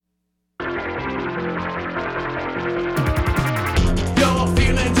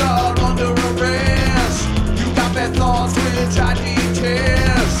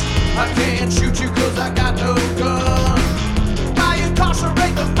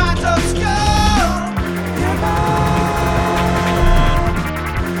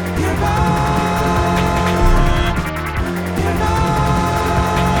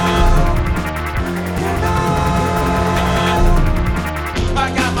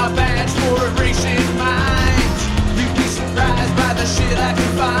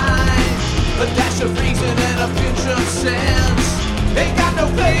A dash of reason and a pinch of sense. Ain't got no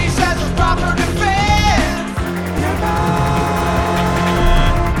place as a proper defense. You're gone.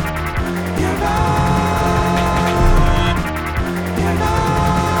 You're gone. You're gone.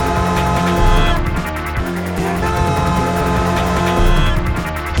 You're gone.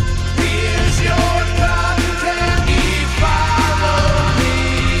 Here's your cotton candy, follow me.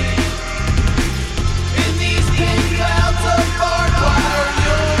 In these pink clouds of barbed wire,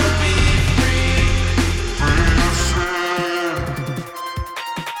 you'll be free.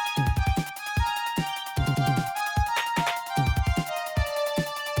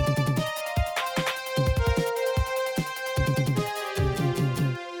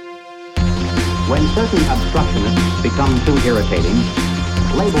 When certain obstructionists become too irritating,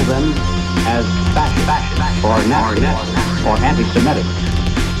 label them as fascist or nasty or anti-Semitic.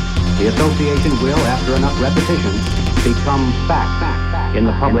 The association will, after enough repetition, become fact in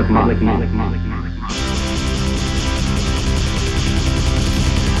the public mind.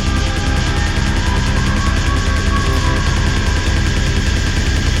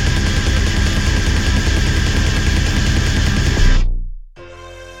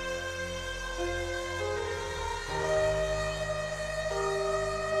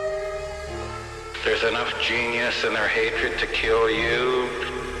 There's enough genius in their hatred to kill you,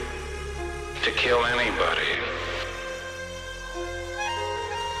 to kill anybody.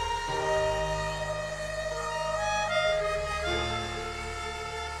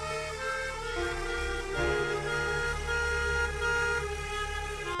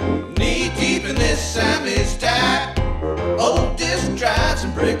 Knee deep in this Sammy's tack. Old disc drives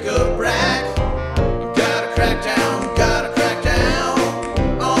and brick up